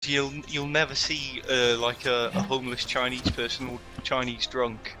You'll never see like a homeless Chinese person or Chinese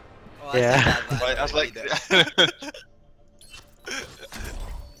drunk. Oh, Yeah. I was like,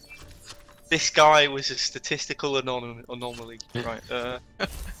 this guy was a statistical anomaly. Right.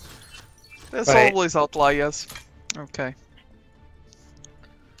 There's Right. always outliers. Okay.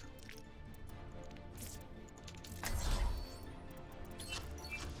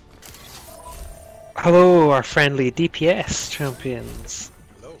 Hello, our friendly DPS champions.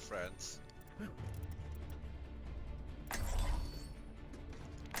 Hello, friends.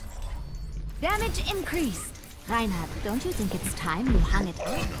 Damage increased. Reinhard, don't you think it's time you hung it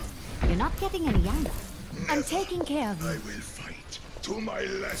up? You're not getting any younger. I'm taking care of I you. will fight to my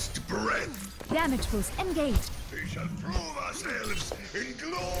last breath. Damage boost engaged. We shall prove ourselves in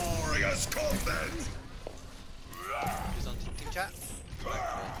glorious combat. Who's on team chat?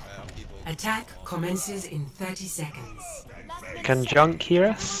 People. Attack commences in 30 seconds. Can Junk hear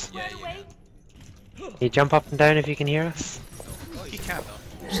us? Yeah. Can you jump up and down if you can hear us? Oh, he can.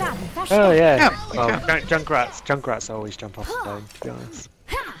 Schaden Oh verstärkt. yeah. Yeah, Well, okay. Junkrats always jump up and down, to be honest.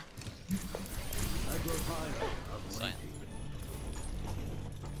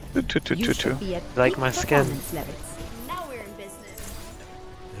 You Two. should be at Like peak my skin. performance levels. Now we're in business.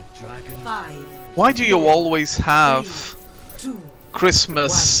 5, Why do you always have 2,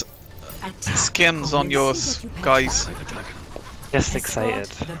 Christmas attack skins on yours, guys? Just excited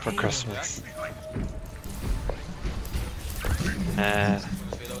for Christmas.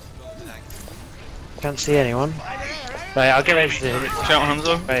 Can't see anyone. Right, I'll get ready to. Shout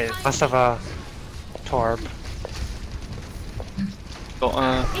Hanzo. Right, must have a Torb.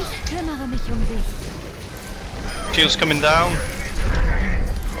 Got Ich kümmere mich dich. Shield's coming down.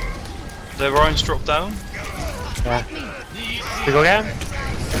 The Ryan's dropped down. Yeah. We go get him?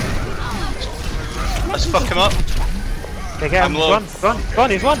 Let's fuck him up. Okay, get him. I'm low. He's one,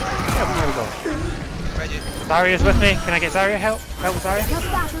 he's one. Yeah, there we go. Ready? Zarya's with me. Can I get Zarya? Help with Zarya. The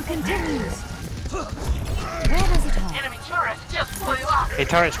battle continues. Where does it hurt? Enemy turret just blew up. Okay,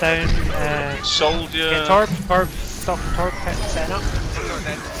 turret's down. Soldier. Get Torb, stop Torb setting up.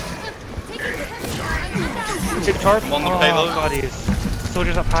 Good Torb. On the oh payload. God, he's.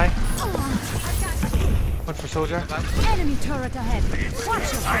 Soldier's up high. One for soldier. Enemy turret ahead. Watch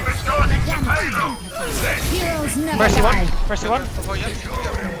yourself. Damage. Heroes never Mercy die. one. Mercy one.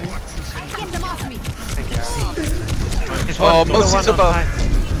 Get them off me. Thank you. He's Oh, one. Mercy's One on above. high.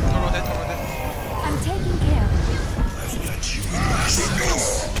 I'm taking care of you.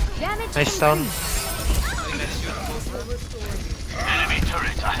 Damage Nice stun. Enemy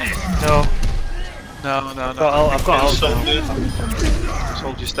turret ahead. No. I've got ult. Soldier.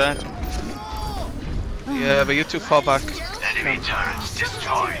 Soldier's dead. Yeah, but you're too far back. Enemy turrets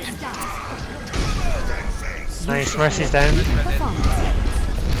destroyed. Nice. Mercy's down.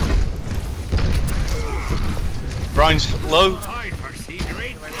 Ryan's low.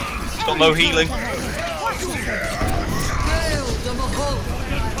 He's got low healing.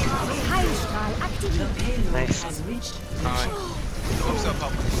 Heilstrahl aktiviert. Nice. has reached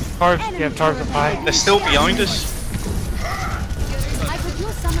Torb's, yeah, Torb's up high. They're still behind us. I could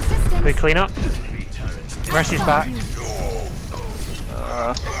use some assistance. We clean up. Mercy's back.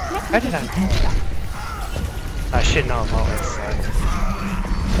 How did I should not have ulted, sorry.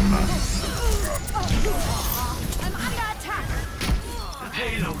 I'm under attack.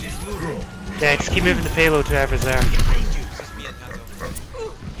 Payload is moving. Yeah, just keep moving the payload to whoever's there.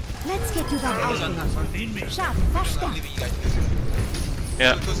 Let's get you that outfit. Schaden verstärkt.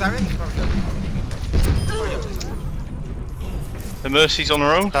 Yeah. The Mercy's on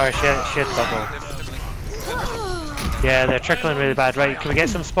her own. Sorry, she had double. Yeah, they're trickling really bad. Right, can we get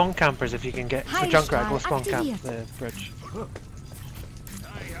some spawn campers if you can get... So Junkrat, go spawn camp the bridge.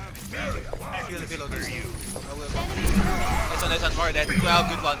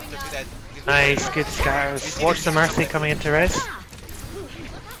 Nice, good scatters. Watch the Mercy coming into res.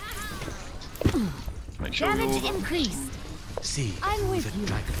 Make sure we all Damage increased. See I'm with you.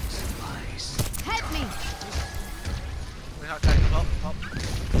 dragon's eyes. Help me.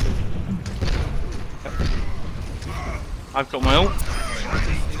 I've got my ult.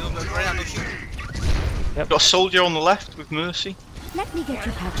 Yep. Got a soldier on the left with Mercy. Let me get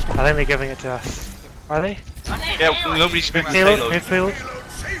you patched up. I think they're giving it to us. Are they? Yeah, nobody's moving Payload, payload. move payload.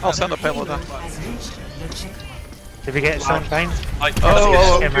 I'll send a payload down. has reached the checkpoint. Did we get some behind? Oh, okay,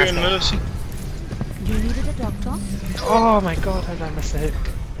 soldier and Mercy. Mercy. You needed a doctor? Oh my god, how did I miss the hook?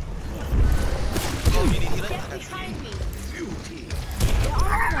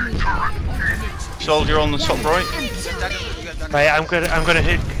 Soldier on the top right. Right, I'm gonna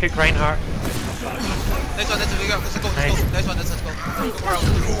hook Reinhardt. Nice one, let's go. Let's go. Nice. Nice one, let's go. We're out.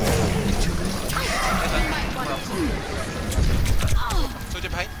 Soldier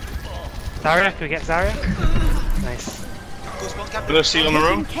behind. Zarya, can we get Zarya? Nice. Go spawn camp. Mercy on the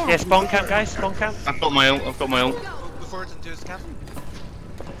room. Yeah, spawn camp, guys, spawn camp. I've got my ult. Go forward into his camp.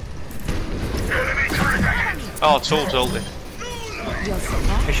 Oh, it's all ulti.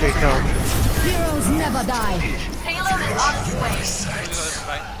 Make sure you kill him. Heroes never die. Payload is on its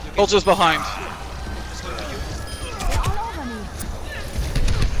way. Soldier's behind. They're all over me.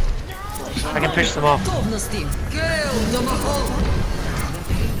 I can push them off. The payload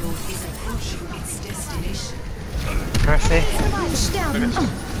is approaching its destination. Mercy. Punch down.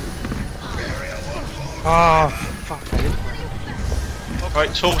 Oh, fuck. I didn't.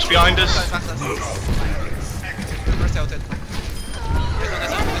 Right, Torps behind us. First out it.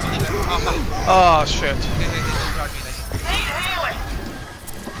 Oh shit.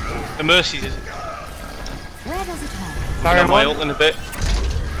 The Mercy is. Where does it hurt? Zarya My one. ult in a bit.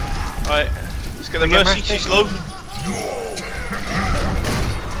 Right, let's get the Mercy. She's low.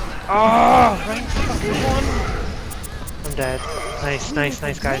 Oh, rank fucking one. I'm dead. Nice, nice,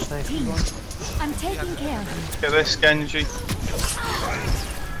 nice, guys. Nice. Good one. I'm taking care of you. Get this Genji.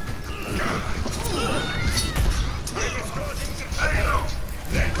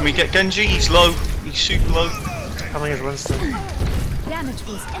 Can we get Genji? He's low. He's super low. Coming as Winston. Damage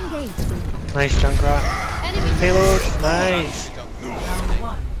boost engaged. Nice Junkrat. Payload. Nice. Round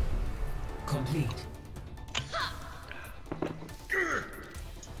 1. Complete.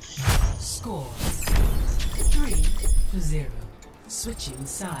 Score 3-0. Switching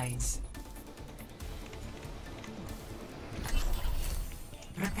sides.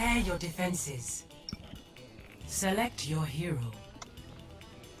 Prepare your defenses. Select your hero.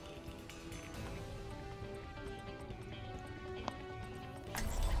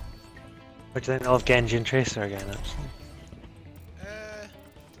 What do you think of Genji and Tracer again, actually?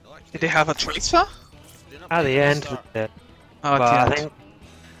 Did they have a tracer? At the end, yeah. Oh, But at the I end.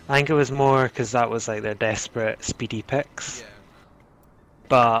 think it was more because that was like their desperate speedy picks. Yeah.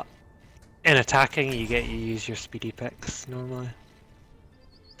 But in attacking, you use your speedy picks normally.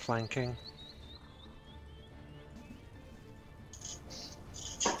 Flanking.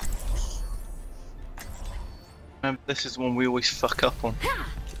 Remember, this is the one we always fuck up on.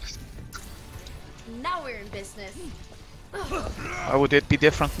 Now we're in business. How would it be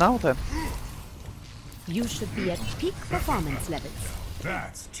different now then? You should be at peak performance levels.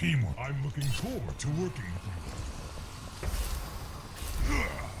 That's teamwork. I'm looking forward to working with you.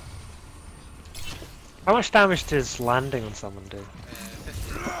 How much damage does landing on someone do?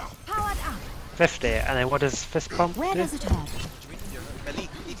 Powered up. 50, and then what does fist pump Where do? does it hurt? Belly,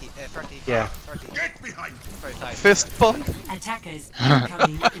 80, 30. Yeah. 30. Get behind! 35. Fist bump? Attackers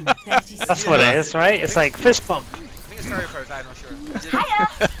incoming in 30 seconds. That's what it is, right? It's like fist pump. I think it's 35, I'm not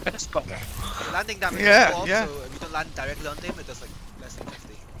sure. Fist bump. The landing damage Yeah, is off, yeah. so if you don't land directly on them, it does like less than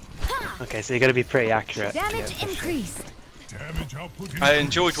 50. Okay, so you gotta be pretty accurate. Damage Yeah. increased. Damage output. I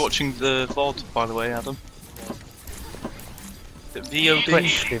enjoyed watching the VOD, by the way, Adam. The VOD.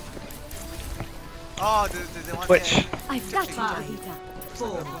 Twitch. Oh, the one Twitch. I've got you, 5, Vita.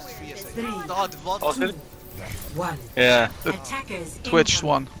 4, 3, No, the VOD. Oh, did it? 1. Yeah. Attackers Twitch incoming.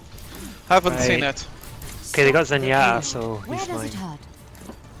 one. Haven't Right. seen it. Okay, they got Zenyatta, so Where he's does it fine. hurt?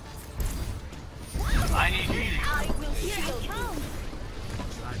 I need healing.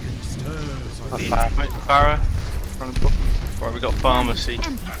 Not bad. Right, Farah. Right, we got Pharmacy.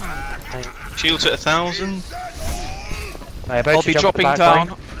 Amplified. Shields at 1,000. Right, about I'll to be jump dropping back down.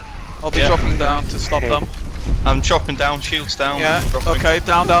 line. I'll be Yeah. dropping down to stop Okay. them. I'm chopping down, shields down. Yeah, dropping. okay,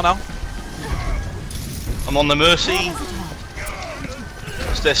 down now. I'm on the Mercy. Where does it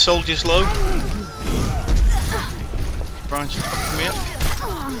hurt? Is their soldiers low? Brian's fucking me up.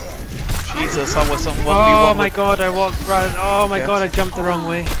 Jesus, I was on 1v1. Oh my god, I walked right. Oh my Yeah. god, I jumped the wrong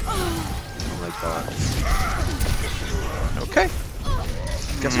way. Oh my god. Okay.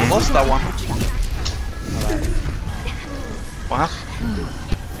 Guess we lost that one. What?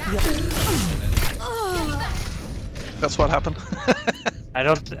 That's what happened. I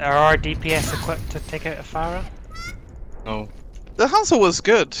don't. Are our DPS equipped to take out a Farah? No. The Hanzo was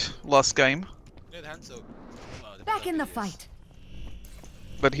good last game, Good Hanzo. Back in the fight.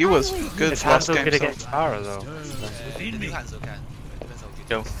 but he was good Is last Hanzo game. good So. against Farah though? The new Hanzo can. Depends how good.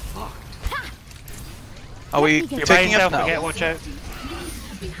 Go. Are we Let me get You're by taking it yourself now? again, watch out.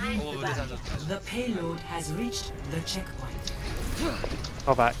 Oh, this Hanzo. The payload has reached the checkpoint.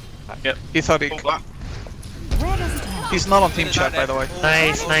 Fall back. He thought he. Pull back. Where does it hurt? He's not on team chat, by the way.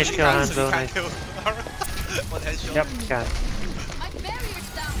 Nice, nice kill, Hanzo, Hanzo, you nice. can't kill. One headshot. Yep, can. My barrier's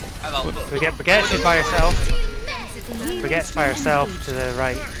down. Forget she's by herself. Forget's by herself to the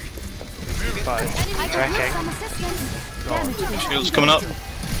right. But wrecking. Shield's coming up.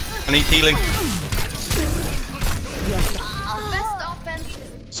 I need healing.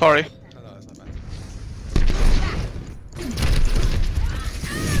 Sorry.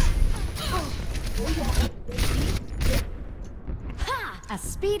 A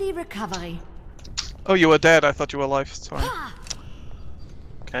speedy recovery. Oh, you were dead. I thought you were alive. Sorry.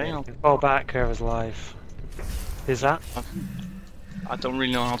 Okay, Fall back, whoever's alive. Who's that? I don't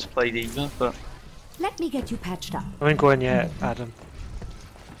really know how to play D.Va, but Let me get you patched up. I won't go in yet, Adam.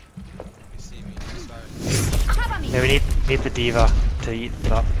 See me. Cover me. Yeah, we need the D.Va to eat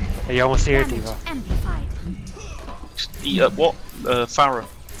it up. Are you almost here, D.Va? Amplified. eat up what? Farah.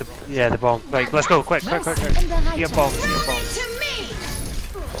 Yeah, the bomb. Right, let's go, quick. In the right Get bombs, get bombs. To me!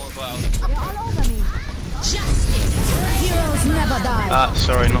 They're all over me. Heroes never die. Ah,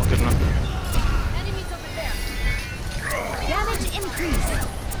 sorry, not good enough. Enemies over there. Damage increased.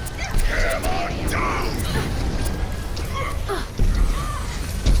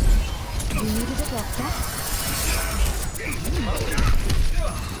 You needed a doctor?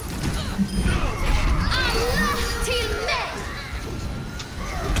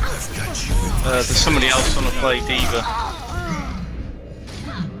 There's somebody else on to play D.Va.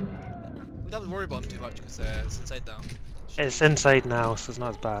 We don't worry about him too much because it's inside down. It's inside now, so it's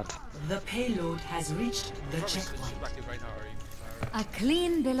not as bad. The payload has reached the checkpoint. Back to Reinhardt or even Farah. A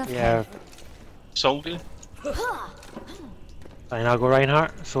clean bill of Yeah. health. Soldier. Fine, I'll go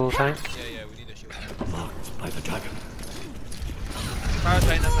Reinhardt, solo tank. Yeah, we need a shield. By the dragon. Farah's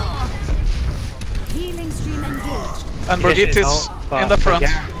behind us now. Healing stream engaged. And Brigitte is in the front.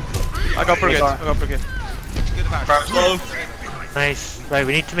 Yeah. I got Brigitte. Good Farah. Farah's low. Nice. Right,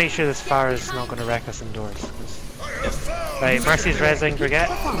 we need to make sure this fire is not going to wreck us indoors. Right, Mercy's rezzing, forget.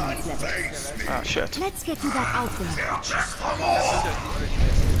 Performance level. Ah, shit. Let's get you back out there.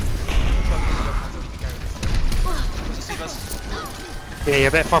 Yeah, you're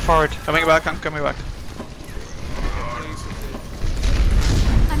a bit far forward. Coming back, I'm coming back.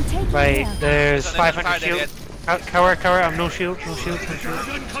 I'm taking Right, care. there's There's 500 another fire shield. Cover, I'm no shield, no shield.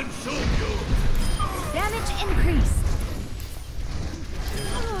 Damage increased.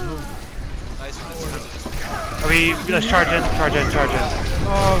 Nice. Are we, let's charge in.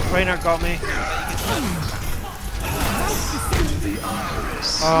 Oh, Reinhardt got me.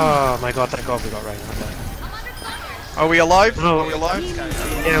 Oh my god, thank god we got Reinhardt there. Are we alive? No. Are we alive?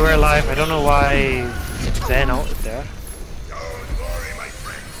 Yeah, we're alive. I don't know why Zen ulted there.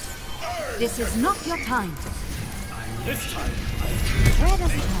 This is not your time. Where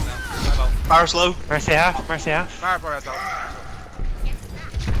does it hurt? Farah's low. Mercy half. Farah's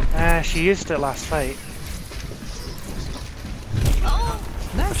out. She used it last fight.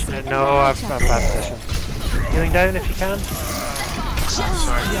 Mercy in the No, right I'm chapter. bad position. Healing down if you can.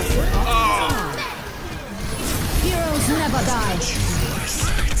 Heroes never die.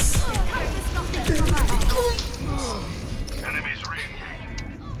 Enemies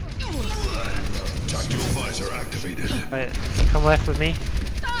tactical visor activated. Right, come left with me.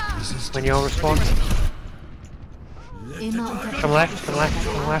 When you all respawn. Come left.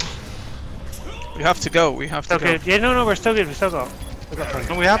 We have to go. We have to Still go. good. Yeah, no, we're still good. We still got time.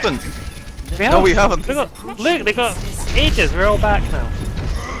 No, we haven't. No, we haven't. Look, they got ages. We're all back now.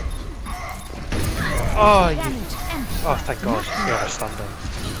 Oh, thank God. Yeah, we're stunned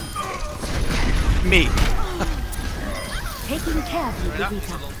in. Me. Taking care of you,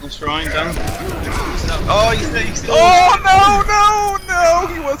 Vegeta. Let's try down. Oh, he's still. Oh no!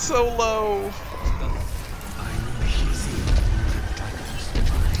 He was so low.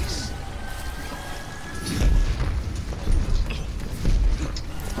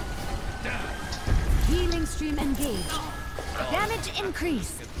 Healing stream engaged. Damage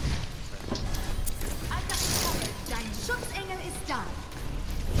increased. Dein Schutzengel ist da.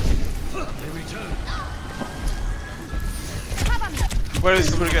 Cover me. Where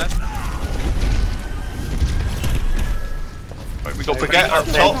is Brigitte? Right, we got Brigitte up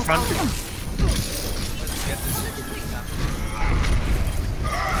top.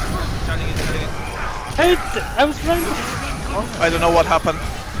 Hey, I was running. I don't know what happened.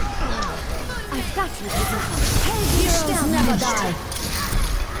 I've got you, Vegeta. Heroes never die.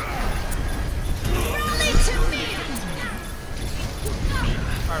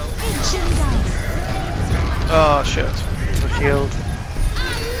 Ancient dice. Oh shit. No shield.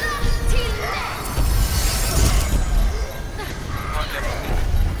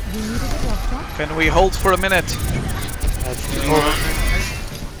 You needed a doctor? Can we hold for a minute?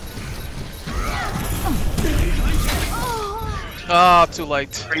 Ah, too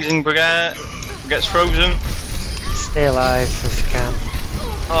late. Freezing Brigade gets frozen. Stay alive if you can.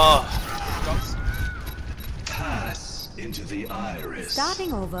 Oh, Pass into the iris.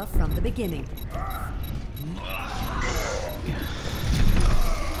 Starting over from the beginning.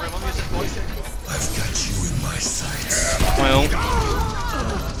 I've got you in my sights. well,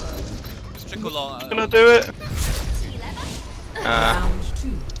 Just trickle on. gonna do it. Round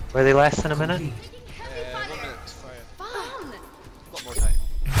 2. Were they less than a minute? 1 minute to fire. Got more time.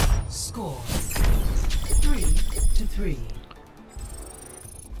 Score 3-3.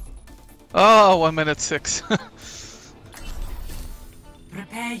 Oh, 1 minute 6.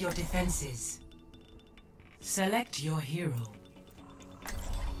 Prepare your defenses. Select your hero.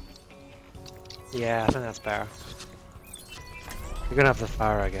 Yeah, I think that's better. You're gonna have the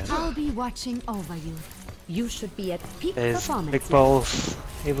fire again. I'll be watching over you. You should be at peak Is performance. Big Balls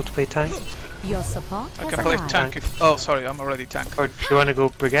able to play tank? Your support I has can play arrived. tank. Oh, sorry, I'm already tank. Or do you want to go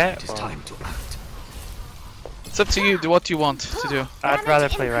Brigade? Or... Time to act. It's up to you. Do what you want to do. I'd rather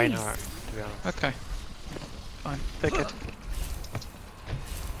play Damage Reinhardt, to be honest. Okay. Fine. Pick it.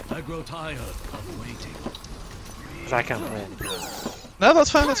 I grow tired of waiting. 'Cause I can't play anything. No,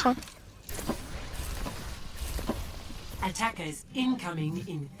 that's fine. That's fine. Attackers incoming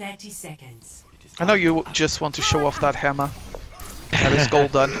in 30 seconds. I know you just want to show off that hammer. That is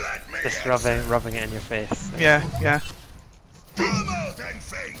gold done. Just rubbing it in your face. Yeah, yeah. Come out and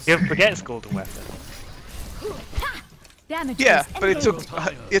face You have Brigade's golden weapon. Damage Yeah, is but enabled.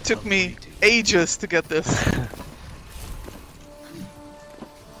 it took me ages to get this.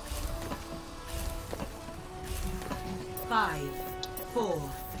 5, 4,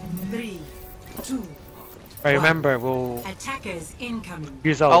 3, 2. Right, remember, we'll Attackers incoming.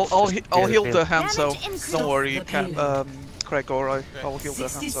 use I'll ults. I'll just heal to the get Hanzo. Damage increase. Don't worry, The can payload. Craig or I'll heal the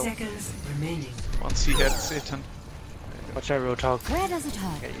 60 Hanzo seconds remaining. once he gets it. And Watch out, Roadhog. Where does it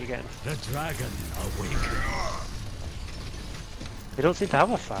hurt? You get. the dragon awakens. They don't seem to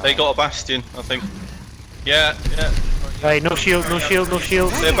have a fire. They got a bastion, I think. Yeah, yeah. Right, no shield, no shield, no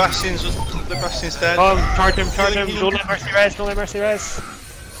shield. Their bastion's dead. Oh, charge him, charge him. Don't let Mercy res, don't let Mercy res.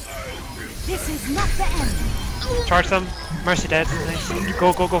 This is not the end. Charge them. Mercy dead. Nice.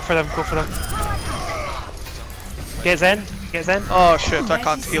 Go for them, go for them. Get Zen, get Zen. oh shit, I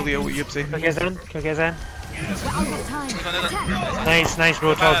can't heal you, Yipsy. Go get Zen, go get Zen. We're out of time. Attack. Nice, nice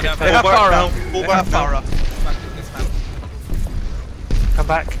Roadhog. Good They fight. have back Pharah. now, They pull have back now. Pharah. Come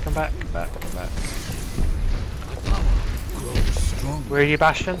back, come back, come back, come back. Where are you,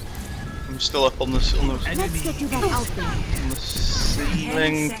 Bastion? I'm still up on the Let's get you back out there.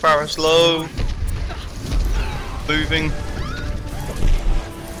 ceiling. Farah's low. Moving.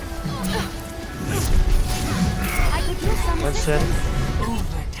 I could use some Winston.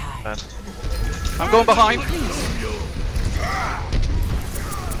 Overtime. I'm going behind.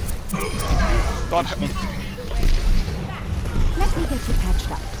 God, Let me get you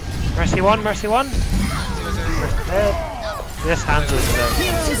patched up. Mercy one, Mercy one. Dead. This Hanzo is dead.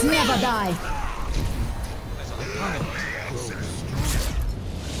 Heroes never die.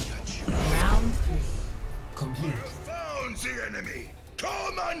 Round 3. Complete. Found the enemy.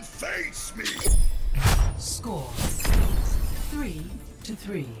 Come and face me. Score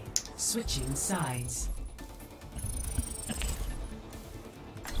 3-3. Switching sides.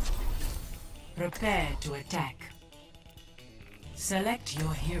 Prepare to attack. Select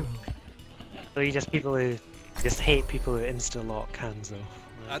your hero. So you just people who just hate people who insta-lock Hanzo.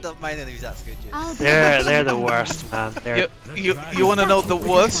 I don't mind enemies that's good. Yeah. I'll be They're the worst, man. They're you wanna know the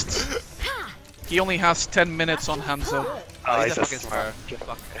worst? He only has 10 minutes on Hanzo. oh, He's he's a a fucking smart.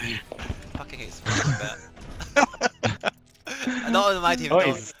 smart. Fucking hate smart. Not on my team. Oh, No.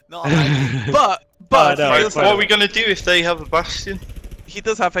 he's- Not on my team. But Oh, no, he, it's does, fine. What are we gonna do if they have a bastion? he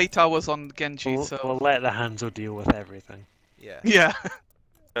does have 8 hours on Genji, We'll so let the Hanzo deal with everything. Yeah. yeah.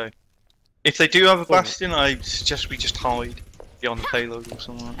 If they do have a bastion, I suggest we just hide beyond the payload or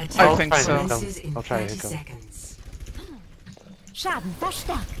something. Attack think so. commences in I'll try 30 to go. seconds. Schaden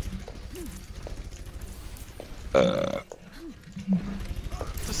verstärkt.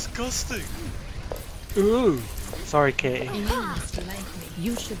 Disgusting. Ooh. Sorry, Katie.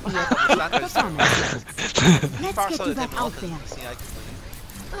 You should be at peak performance. Let's Far get so you that back out there. See, I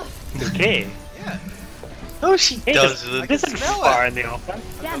can Katie? Yeah. Oh, she Hey, does. This is smell far in the open.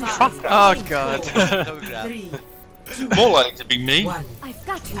 Damage. Fuck that. Oh god. No grab. 3, More likely to be me. 1. I've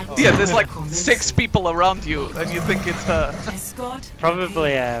got you. Yeah, there's like 6 people around you, and you think it's her. Escort. Probably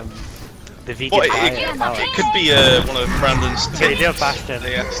the vegan What, diet. it could be one of Brandon's They do have tips. bastion.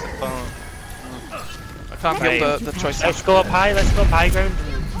 They asked about. I can't Right. feel the choice. Let's go up high ground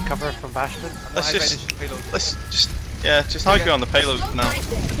and cover from Bastion. Let's High just radiation payload. let's just Yeah, just hide behind the payload for now.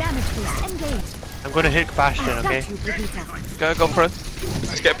 Damage boost engaged. I'm gonna hit Bastion, okay? Got you, Brigitte. Go for it.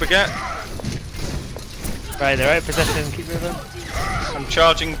 Let's get Baguette. Right, the right position, keep moving. I'm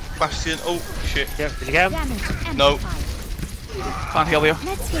charging Bastion. Oh shit. Yep, did you get him? Damage No. amplified. Can't heal you.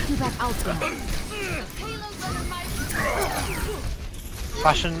 Let's get you back out there.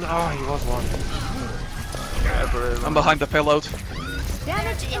 Bastion, oh, he was one. I'm behind the payload.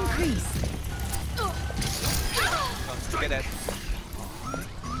 Damage increased. Get it.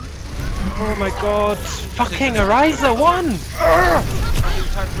 Oh my god, fucking Ariza won!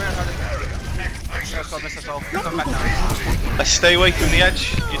 Let's stay away from the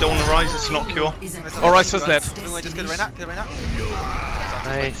edge. You don't want to rise, it's not cure. Alright, so dead. Just get right now. Get right now.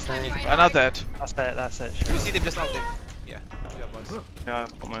 Nice, nice. And I'm dead. That's it, You sure. see them just out there. Yeah. Boys. Yeah,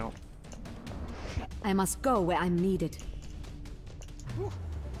 I've got my ult. I must go where I'm needed.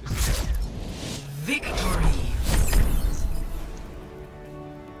 Victory.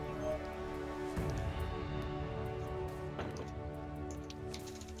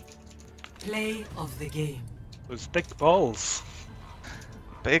 Play of the game. Those big balls.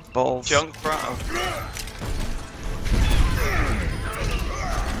 Big balls. Junk Bratto.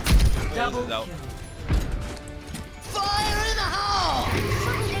 Double Out. kill.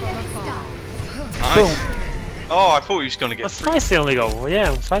 Nice. Oh, I thought he was gonna get Well, through. Spicy only got one.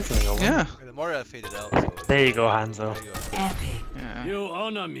 Yeah, Spicy only got one. Yeah. The Moira faded out. So There you go, Hanzo. there you go. Epic. Yeah. You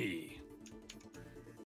honor me.